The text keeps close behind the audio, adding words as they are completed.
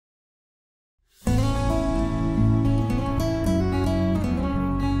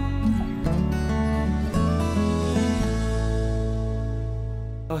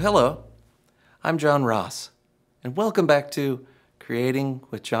hello. I'm John Ross, and welcome back to Creating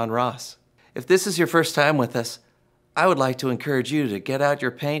with John Ross. If this is your first time with us, I would like to encourage you to get out your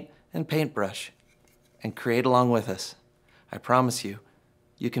paint and paintbrush and create along with us. I promise you,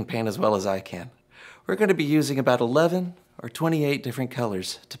 you can paint as well as I can. We're going to be using about 11 or 28 different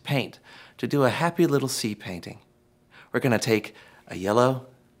colors to paint to do a happy little sea painting. We're going to take a yellow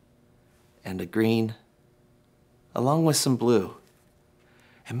and a green, along with some blue,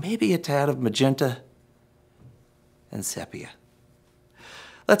 and maybe a tad of magenta and sepia.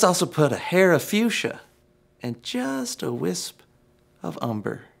 Let's also put a hair of fuchsia and just a wisp of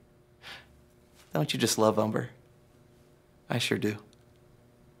umber. Don't you just love umber? I sure do.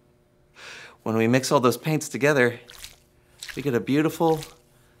 When we mix all those paints together, we get a beautiful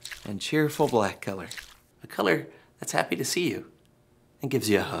and cheerful black color. A color that's happy to see you and gives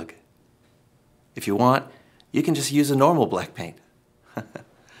you a hug. If you want, you can just use a normal black paint.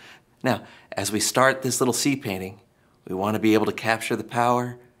 Now, as we start this little sea painting, we want to be able to capture the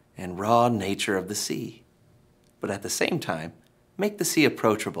power and raw nature of the sea, but at the same time, make the sea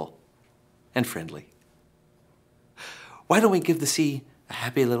approachable and friendly. Why don't we give the sea a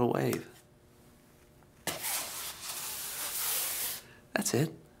happy little wave? That's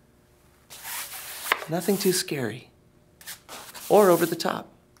it. Nothing too scary or over the top.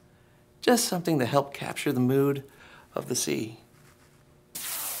 Just something to help capture the mood of the sea.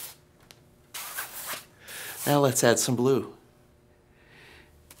 Now let's add some blue.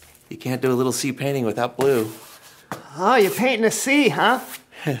 You can't do a little sea painting without blue. Oh, you're painting a sea, huh?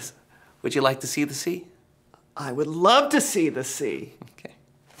 Yes. Would you like to see the sea? I would love to see the sea. Okay.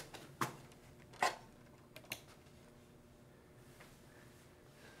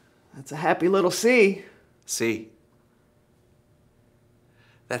 That's a happy little sea. Sea.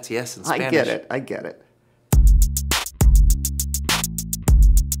 That's yes in Spanish. I get it.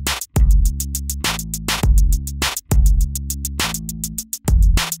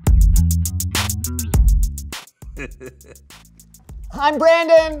 I'm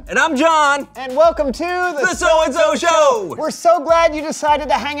Brandon. And I'm John. And welcome to the SoAndSo Show. We're so glad you decided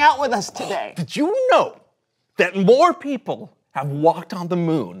to hang out with us today. Did you know that more people have walked on the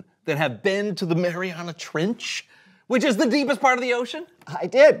moon than have been to the Mariana Trench, which is the deepest part of the ocean? I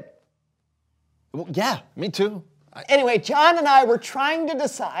did. Well, yeah, me too. Anyway, John and I were trying to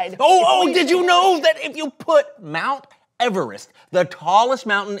decide... Did you know that if you put Mount Everest, the tallest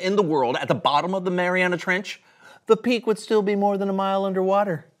mountain in the world, at the bottom of the Mariana Trench, the peak would still be more than a mile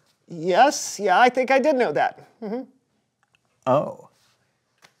underwater? Yes, I think I did know that. Mm-hmm. Oh.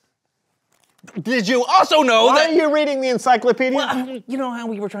 Did you also know Why that... are you reading the encyclopedia? Well, you know how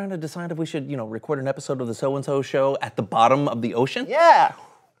we were trying to decide if we should, record an episode of the SoAndSo Show at the bottom of the ocean? Yeah.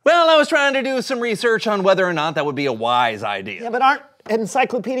 Well, I was trying to do some research on whether or not that would be a wise idea. Yeah, but aren't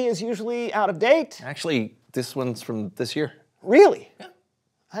encyclopedias usually out of date? Actually, this one's from this year. Really? Yeah.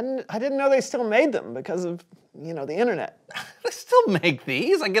 I didn't know they still made them because of, the internet. They still make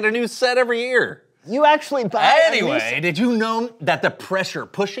these. I get a new set every year. You actually buy Anyway, did you know that the pressure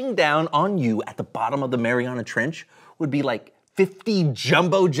pushing down on you at the bottom of the Mariana Trench would be like 50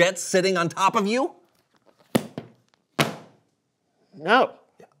 jumbo jets sitting on top of you? No.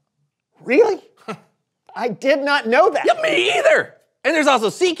 Yeah. Really? I did not know that. Yeah, me either. And there's also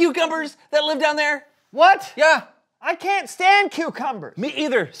sea cucumbers that live down there. What? Yeah. I can't stand cucumbers. Me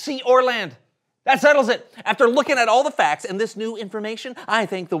either, sea or land. That settles it. After looking at all the facts and this new information, I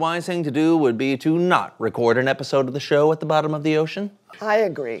think the wise thing to do would be to not record an episode of the show at the bottom of the ocean. I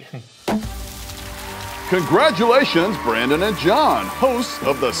agree. Congratulations, Brandon and John, hosts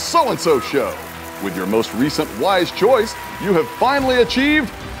of the SoAndSo Show. With your most recent wise choice, you have finally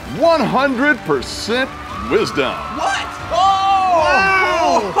achieved 100% wisdom. What? Oh!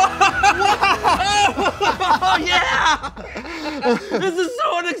 Wow! Oh, yeah! This is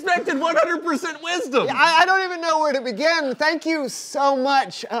so unexpected, 100% wisdom. I don't even know where to begin. Thank you so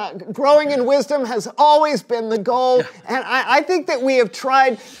much. Growing in wisdom has always been the goal, and I think that we have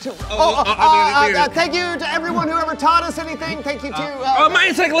tried to... thank you to everyone who ever taught us anything. Thank you to... my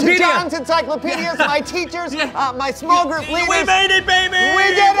encyclopedia! To John's encyclopedias, my teachers, my small group leaders. We made it, baby!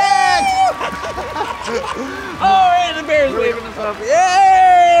 We did it! Oh, and the bear's waving us up.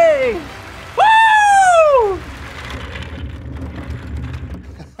 Yay! Woo!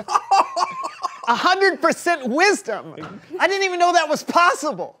 100% wisdom. I didn't even know that was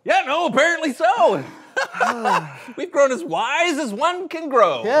possible. Yeah, no, apparently so. We've grown as wise as one can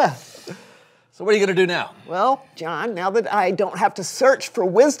grow. Yeah. So what are you going to do now? Well, John, now that I don't have to search for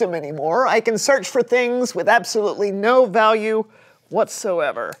wisdom anymore, I can search for things with absolutely no value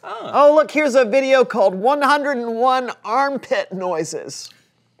whatsoever. Oh, look, here's a video called 101 Armpit Noises.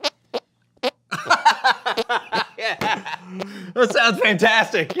 That sounds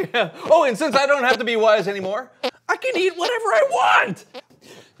fantastic. Yeah. Oh, and since I don't have to be wise anymore, I can eat whatever I want.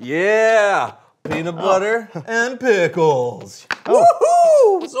 Yeah, peanut butter and pickles.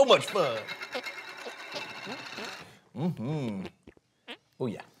 Woohoo! So much fun. Mm-hmm. Oh,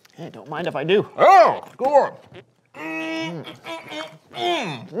 yeah. Hey, don't mind if I do. Oh, go on.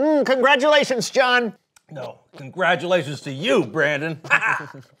 Congratulations, John. No, congratulations to you, Brandon.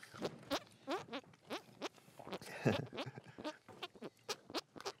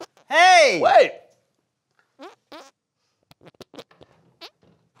 Hey! Wait.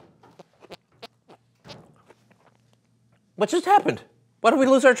 What just happened? Why did we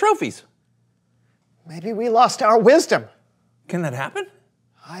lose our trophies? Maybe we lost our wisdom. Can that happen?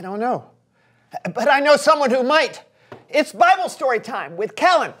 I don't know. But I know someone who might. It's Bible story time with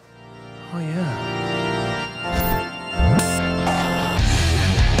Kellen. Oh, yeah.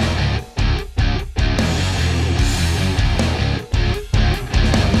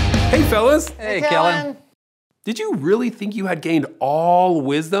 Hey, fellas. Hey, Kellen. Did you really think you had gained all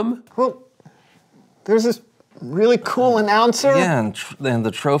wisdom? Well, there's this really cool announcer. Yeah, and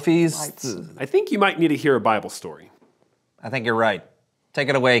the trophies. I think you might need to hear a Bible story. I think you're right. Take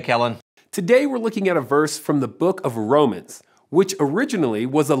it away, Kellen. Today we're looking at a verse from the book of Romans, which originally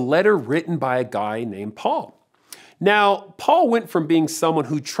was a letter written by a guy named Paul. Now, Paul went from being someone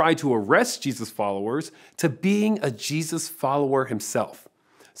who tried to arrest Jesus' followers to being a Jesus follower himself.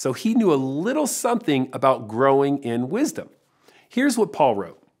 So he knew a little something about growing in wisdom. Here's what Paul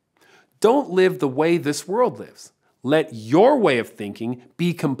wrote. Don't live the way this world lives. Let your way of thinking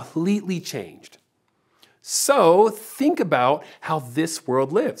be completely changed. So think about how this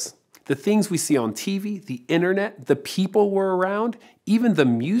world lives. The things we see on TV, the internet, the people we're around, even the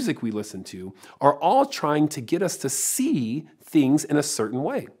music we listen to, are all trying to get us to see things in a certain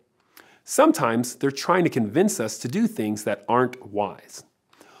way. Sometimes they're trying to convince us to do things that aren't wise.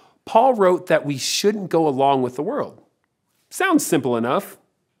 Paul wrote that we shouldn't go along with the world. Sounds simple enough,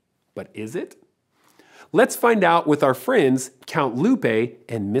 but is it? Let's find out with our friends, Count Lupe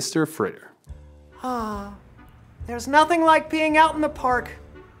and Mr. Fritter. There's nothing like being out in the park,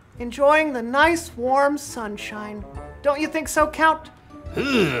 enjoying the nice warm sunshine. Don't you think so, Count?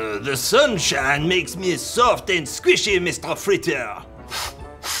 The sunshine makes me soft and squishy, Mr. Fritter.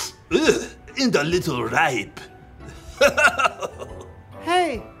 And a little ripe.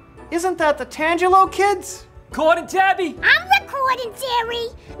 Hey, isn't that the Tangelo kids? Cord and Tabby! I'm the Cord and Terry.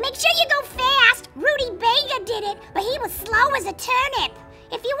 Make sure you go fast. Rudy Baga did it, but he was slow as a turnip.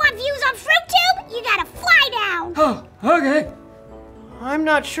 If you want views on FruitTube, you gotta fly down. Oh, okay. I'm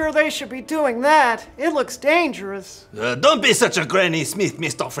not sure they should be doing that. It looks dangerous. Don't be such a Granny Smith,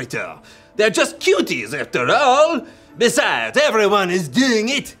 Mr. Fritter. They're just cuties after all. Besides, everyone is doing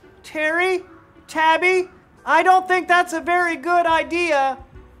it. Terry? Tabby? I don't think that's a very good idea.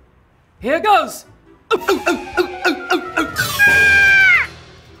 Here goes.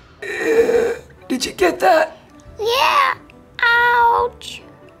 Did you get that? Yeah. Ouch.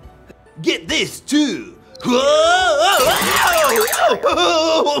 Get this too.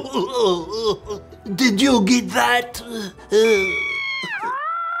 Did you get that?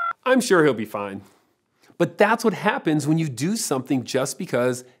 I'm sure he'll be fine. But that's what happens when you do something just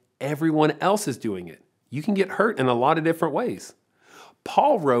because everyone else is doing it. You can get hurt in a lot of different ways.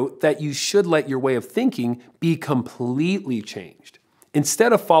 Paul wrote that you should let your way of thinking be completely changed.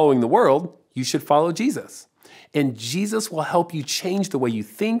 Instead of following the world, you should follow Jesus. And Jesus will help you change the way you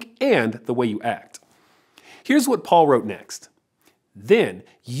think and the way you act. Here's what Paul wrote next. Then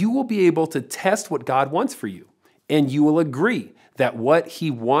you will be able to test what God wants for you, and you will agree that what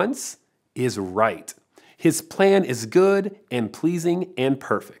he wants is right. His plan is good and pleasing and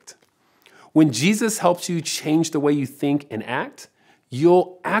perfect. When Jesus helps you change the way you think and act,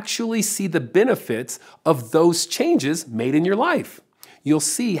 you'll actually see the benefits of those changes made in your life. You'll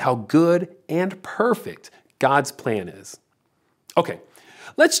see how good and perfect God's plan is. Okay,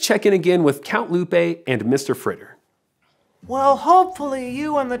 let's check in again with Count Lupe and Mr. Fritter. Well, hopefully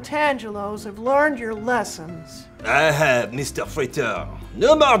you and the Tangelos have learned your lessons. I have, Mr. Fritter.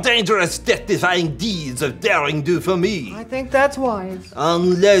 No more dangerous, death-defying deeds of daring do for me. I think that's wise.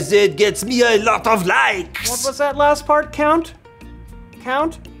 Unless it gets me a lot of likes. What was that last part, Count?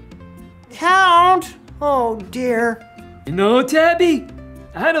 Count? Count! Oh, dear. No, Tabby.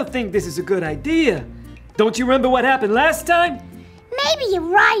 I don't think this is a good idea. Don't you remember what happened last time? Maybe you're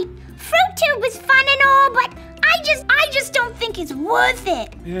right. FruitTube is fun and all, but I just don't think it's worth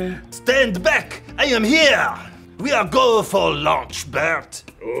it. Yeah. Stand back! I am here! We are go for launch, Bert.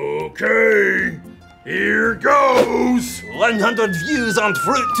 Okay, here goes. 100 views on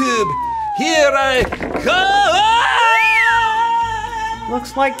FruitTube. Here I come!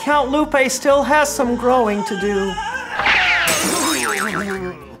 Looks like Count Lupe still has some growing to do.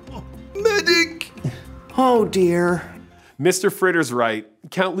 Medic! Oh dear. Mr. Fritter's right.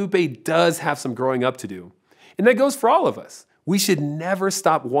 Count Lupe does have some growing up to do. And that goes for all of us. We should never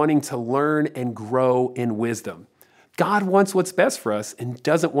stop wanting to learn and grow in wisdom. God wants what's best for us and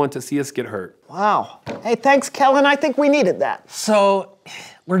doesn't want to see us get hurt. Wow. Hey, thanks, Kellen. I think we needed that. So,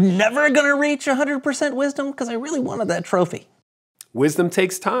 we're never gonna reach 100% wisdom? Because I really wanted that trophy. Wisdom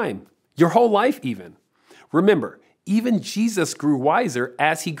takes time, your whole life even. Remember, even Jesus grew wiser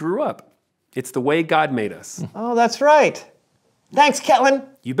as he grew up. It's the way God made us. Oh, that's right. Thanks, Kellen.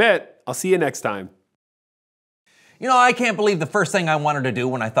 You bet. I'll see you next time. You know, I can't believe the first thing I wanted to do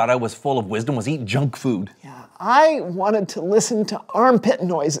when I thought I was full of wisdom was eat junk food. Yeah, I wanted to listen to armpit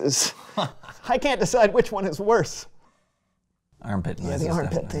noises. I can't decide which one is worse. Armpit noises. Yeah, the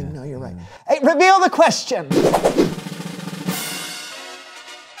armpit thing. No, you're right. Hey, reveal the question.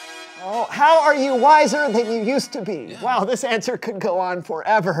 Oh, how are you wiser than you used to be? Yeah. Wow, this answer could go on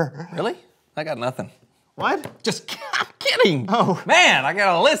forever. Really? I got nothing. What? I'm kidding. Oh. Man, I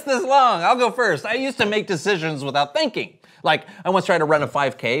got a list this long. I'll go first. I used to make decisions without thinking. Like, I once tried to run a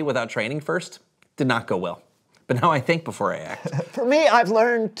 5K without training first. Did not go well. But now I think before I act. For me, I've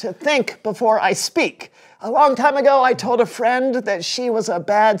learned to think before I speak. A long time ago, I told a friend that she was a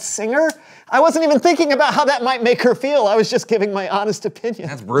bad singer. I wasn't even thinking about how that might make her feel. I was just giving my honest opinion.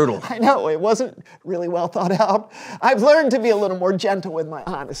 That's brutal. I know, it wasn't really well thought out. I've learned to be a little more gentle with my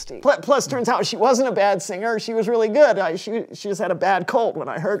honesty. Plus, turns out she wasn't a bad singer. She was really good. She just had a bad cold when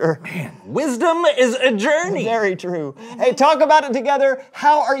I heard her. Man, wisdom is a journey. Very true. Hey, talk about it together.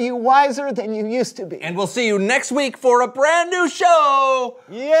 How are you wiser than you used to be? And we'll see you next week for a brand new show.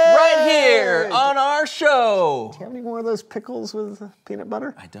 Yay! Right here on our show. Do you have any more of those pickles with peanut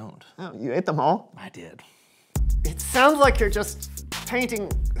butter? I don't. Oh, you ate them all? I did. It sounds like you're just painting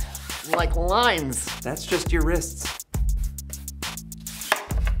like lines. That's just your wrists.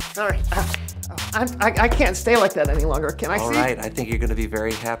 Sorry. I can't stay like that any longer. Can I see? All right, I think you're going to be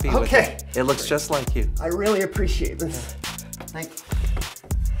very happy with Okay. it. It looks just like you. I really appreciate this. Thank you.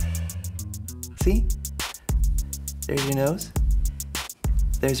 See? There's your nose.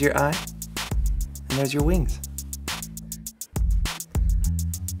 There's your eye. And there's your wings.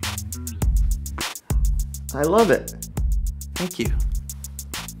 I love it. Thank you.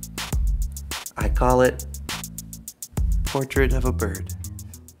 I call it Portrait of a Bird.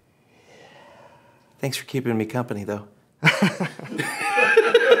 Thanks for keeping me company, though.